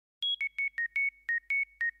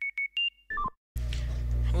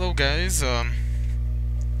guys?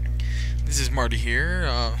 This is Marty here.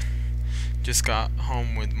 Just got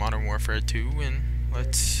home with Modern Warfare 2, and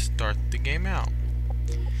let's start the game out.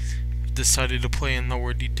 Decided to play in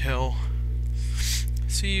lower detail,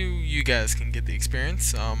 so you guys can get the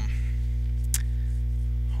experience.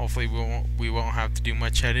 Hopefully we won't have to do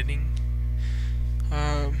much editing.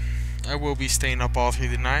 I will be staying up all through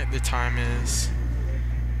the night. The time is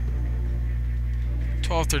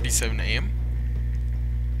 12:37 a.m.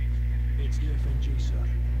 It's the FNG, sir.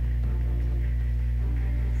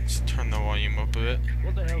 Let's turn the volume up a bit.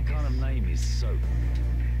 What the hell kind of name is Soap?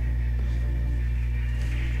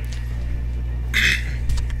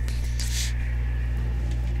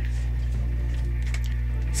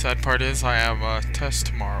 Sad part is I have a test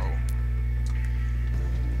tomorrow.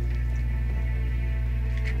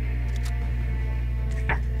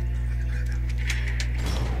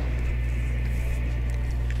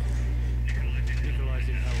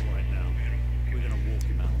 Neutralizing hell right now. We're gonna walk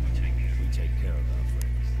him out. We take care of our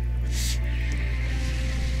friends.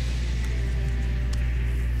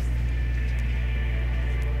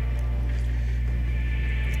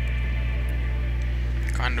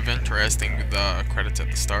 Kind of interesting with the credits at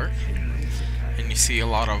the start, and you see a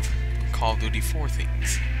lot of Call of Duty 4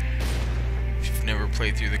 things. If you've never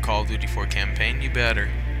played through the Call of Duty 4 campaign, you better.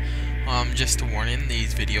 Just a warning,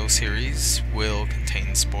 these video series will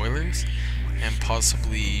contain spoilers and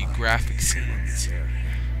possibly graphic scenes.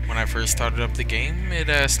 When I first started up the game, it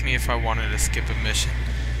asked me if I wanted to skip a mission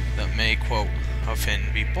that may, quote,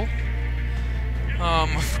 offend people.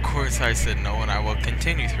 Of course I said no, and I will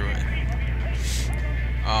continue through it.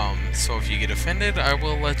 So if you get offended, I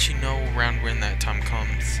will let you know around when that time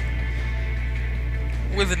comes,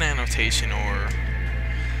 with an annotation or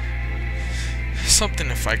something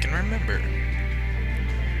if I can remember.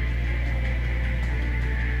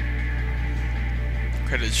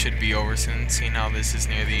 Credits should be over soon, seeing how this is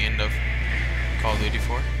near the end of Call of Duty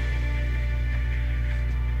 4.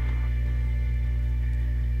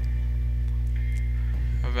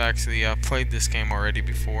 I've actually played this game already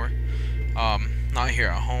before. Not here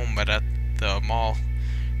at home, but at the mall.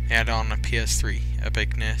 They had it on a PS3,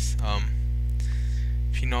 epicness.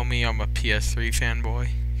 If you know me, I'm a PS3 fanboy.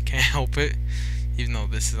 Can't help it, even though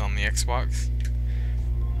this is on the Xbox.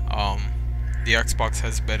 The Xbox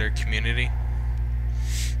has better community.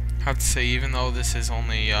 I have to say, even though this is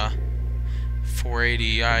only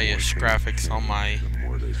 480i-ish graphics on my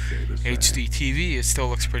HD TV, it still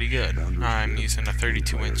looks pretty good. I'm using a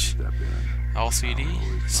 32-inch LCD,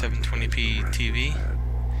 720p TV,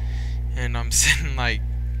 and I'm sitting like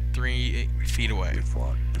 3 feet away.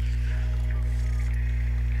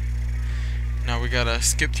 Now we gotta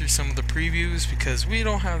skip through some of the previews because we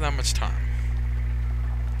don't have that much time.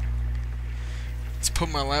 Let's put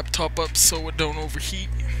my laptop up so it don't overheat.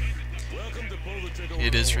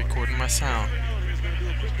 It is recording my sound.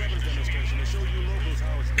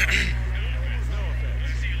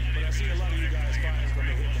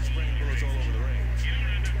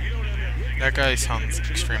 That guy sounds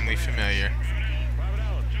extremely familiar.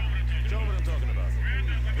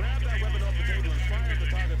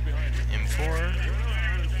 M4.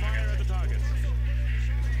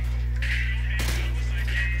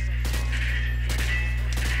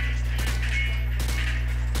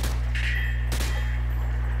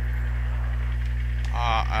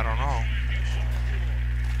 I don't know.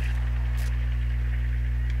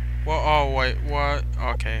 Well, oh wait, what?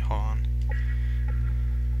 Okay, hold on.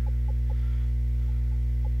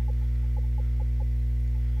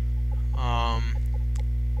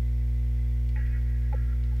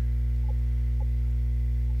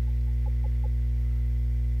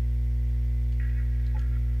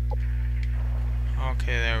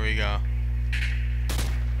 Okay, there we go.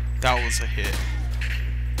 That was a hit.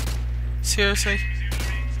 Seriously?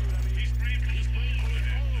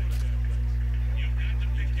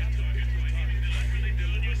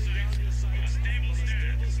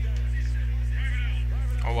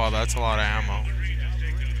 Oh wow, that's a lot of ammo.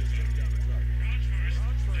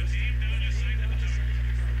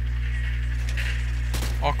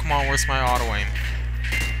 Oh come on, where's my auto aim?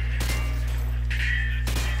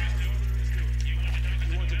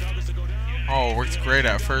 Oh, it worked great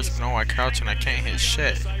at first, but no, I crouch and I can't hit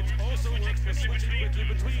shit.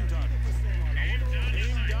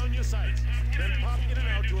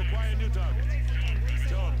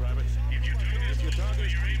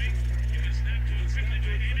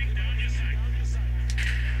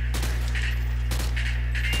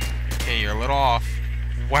 Okay, you're a little off.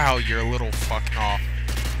 Wow, you're a little fucking off.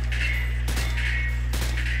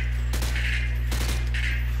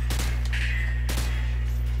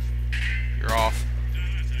 You're off.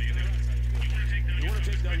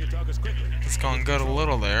 going good a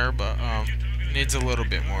little there, but needs a little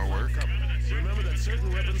bit more work. Remember that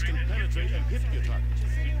certain weapons can penetrate and hit your target.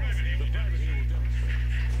 The private here will demonstrate.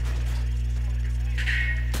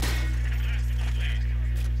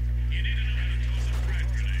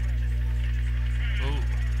 Ooh.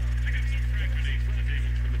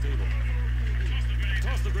 From the table.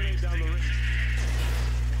 Toss the grenade down the range.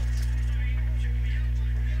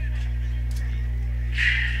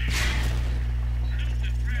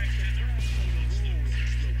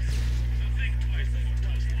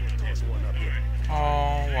 Toss one up here.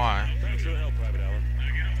 Oh, why? Thanks for the help, Private Allen.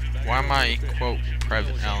 Why am I, quote,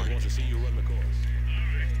 Private Allen? Want to see you run the course.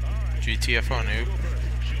 GTFO noob.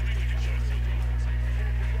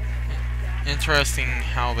 Interesting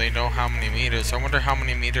how they know how many meters. I wonder how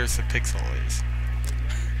many meters a pixel is.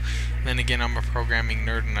 Then again, I'm a programming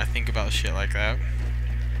nerd and I think about shit like that.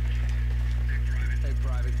 Hey,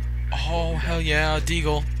 Private. Oh, hell yeah,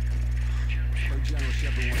 Deagle. General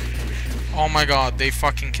Shepard wants to come to shoot. Oh my god, they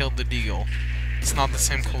fucking killed the Deagle. It's not the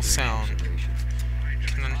same cool sound.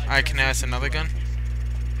 I can ask another gun?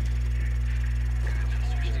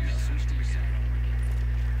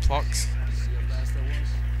 Plucks? See how fast that was?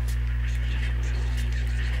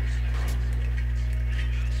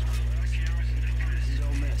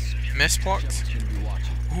 Don't miss. Miss plucks? Shepard's gonna be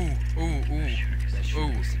watching. That shooter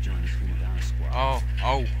Ooh. gets to join the Prima Donna squad.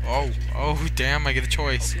 Oh, damn, I get a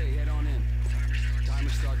choice. Okay, head on in. Timer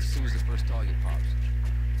starts as soon as the first target pops.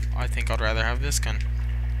 I think I'd rather have this gun.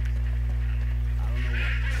 I don't know what.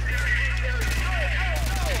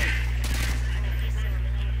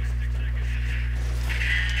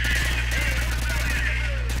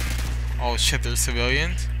 Oh shit, there's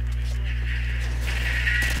civilians?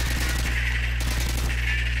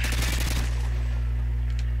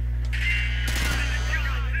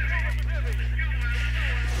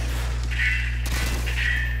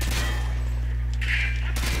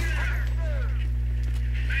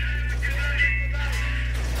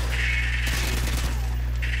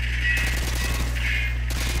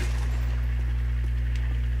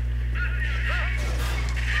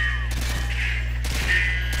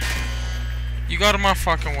 You got in my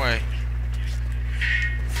fucking way.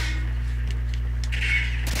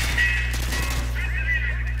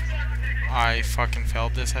 I fucking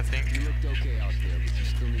failed this, I think. You looked okay out there, but you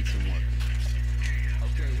still need some work.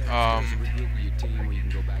 Okay, head upstairs and regroup with your team where you can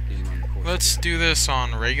go back in and run the course. Let's do this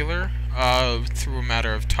on regular, through a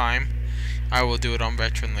matter of time. I will do it on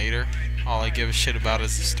veteran later. All I give a shit about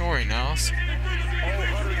is the story now. So. All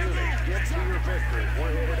 100 units, get to your victory.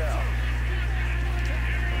 We're headed out.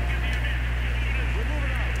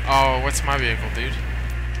 Oh, what's my vehicle, dude?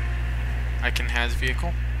 I can has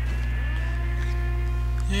vehicle.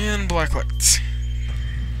 And black lights.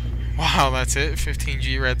 Wow, that's it.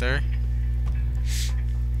 15G right there.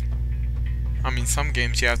 I mean, some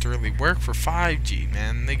games you have to really work for 5G,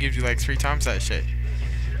 man. They give you like 3 times that shit.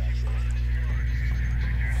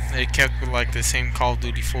 They kept with like the same Call of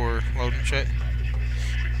Duty 4 loading shit.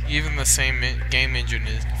 Even the same game engine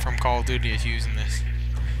is from Call of Duty is using this.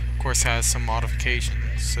 Of course, has some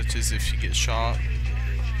modifications, such as if you get shot.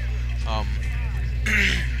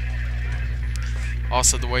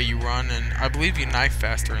 Also, the way you run, and I believe you knife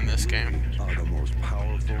faster in this game. Are the most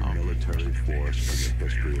powerful military force in the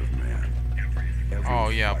history of man. Every Oh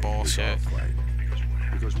yeah, fight is bullshit. our fight.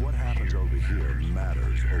 Because what happens over here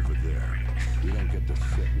matters over there. We don't get to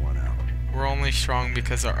sit one out. We're only strong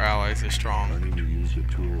because our allies are strong. Learning to use the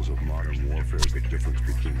tools of modern warfare is the difference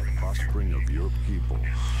between the prospering of your people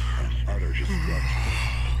and utter destruction.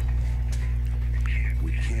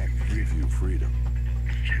 We can't give you freedom,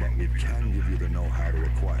 but we can give you the know-how to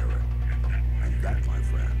acquire it. And that, my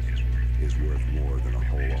friends, is worth more than a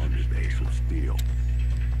whole army base of steel.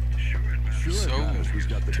 Sure, So, it matters who's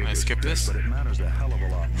got the can I biggest skip stick, this? but it matters a hell of a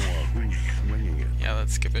lot more who's swinging it. Yeah,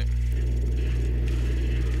 let's skip it.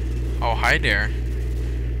 Oh, hi there.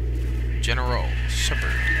 General Shepard.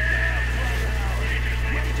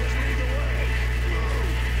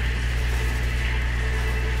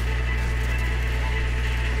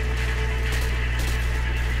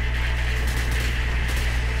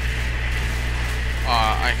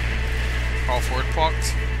 I can call forward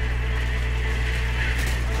plugs.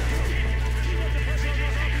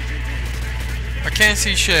 I can't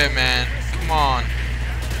see shit, man. Come on.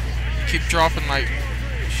 You keep dropping like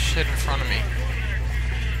shit in front of me.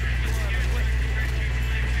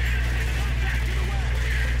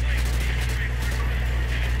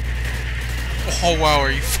 Oh wow,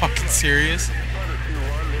 are you fucking serious?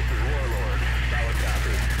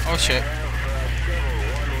 Oh shit.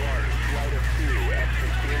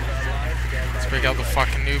 Let's break out the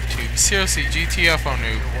fucking noob tube. Seriously, GTFO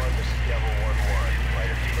noob.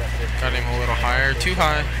 Got him a little higher. Too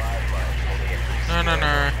high. No, no,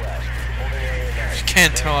 no. You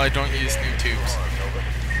can't tell I don't use new tubes.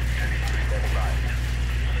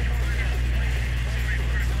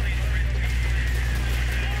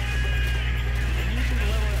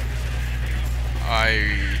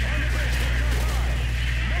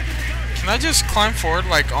 Can I just climb forward,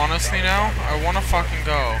 like, honestly now? I wanna fucking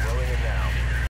go.